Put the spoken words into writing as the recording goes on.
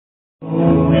In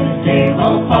a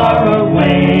stable far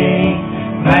away,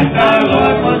 Christ our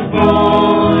Lord was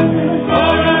born.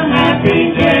 On a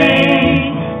happy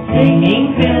day,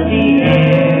 singing filled the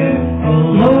air,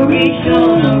 glory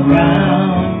shone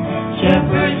around.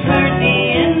 Shepherds heard the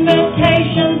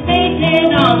invitation,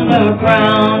 seated on the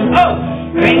ground. Oh,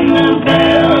 ring the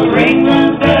bell,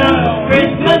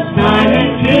 Christmas time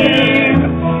is here.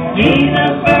 Jesus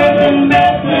birth in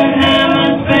Bethlehem,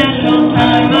 a special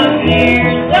time of year.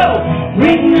 So,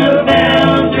 ring the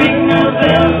bells,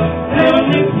 bells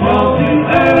to fall to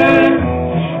earth.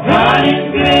 God is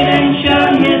good and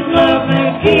shown His love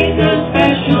through Jesus'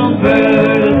 special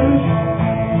birth.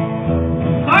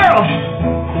 Carl!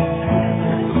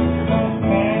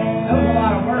 That was a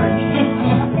lot of words.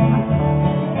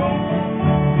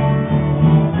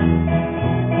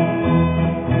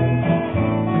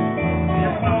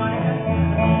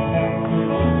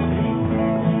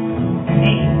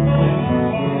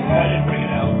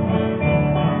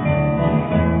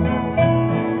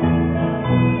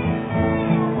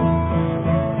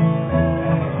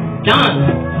 John.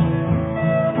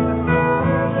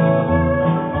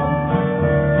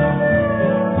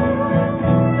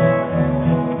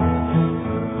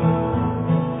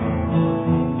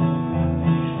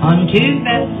 Unto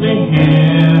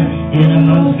Bethlehem in a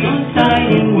most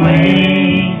exciting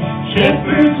way,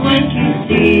 shepherds went to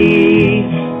see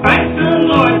Christ the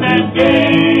Lord that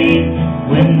day.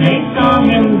 When they saw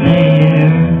Him there,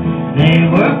 they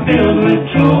were filled with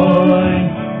joy.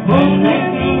 When they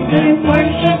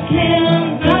worshipped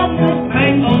Him, God the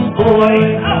faithful boy.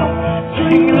 Oh,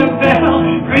 ring the bell,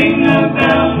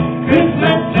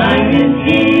 Christmas time is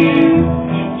here.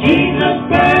 Jesus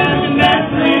birth in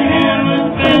Bethlehem, a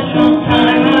special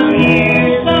time of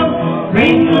year. So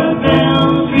ring the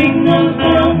bell,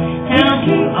 tell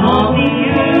to all the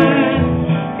earth.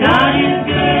 God is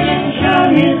good and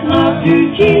showed His love through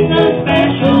Jesus'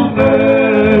 special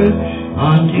birth.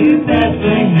 Unto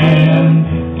Bethlehem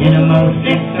in a most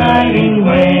exciting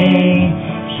way,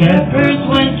 shepherds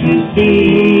went to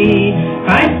see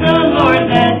Christ the Lord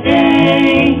that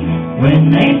day. When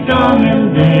they saw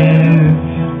Him there,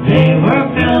 they were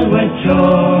filled with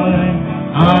joy.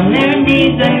 On their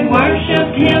knees they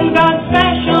worshipped Him, God's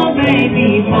special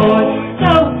baby boy.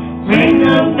 So ring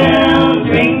the bell,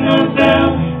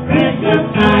 Christmas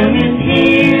time is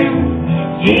here.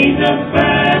 Jesus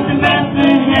birth in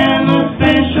Bethlehem, a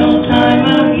special time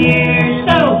of year.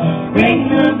 So ring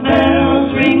the bell,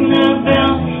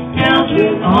 tell to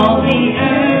all the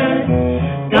earth.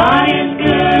 God is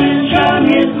good and shown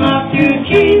His love through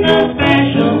Jesus'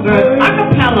 special birth.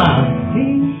 Acapella.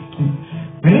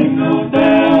 Ring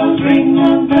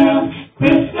the bell,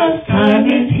 Christmas time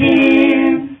is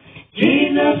here.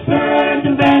 Jesus birth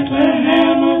in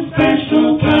Bethlehem, a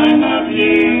special time of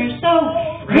year. So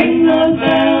ring the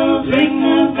bell.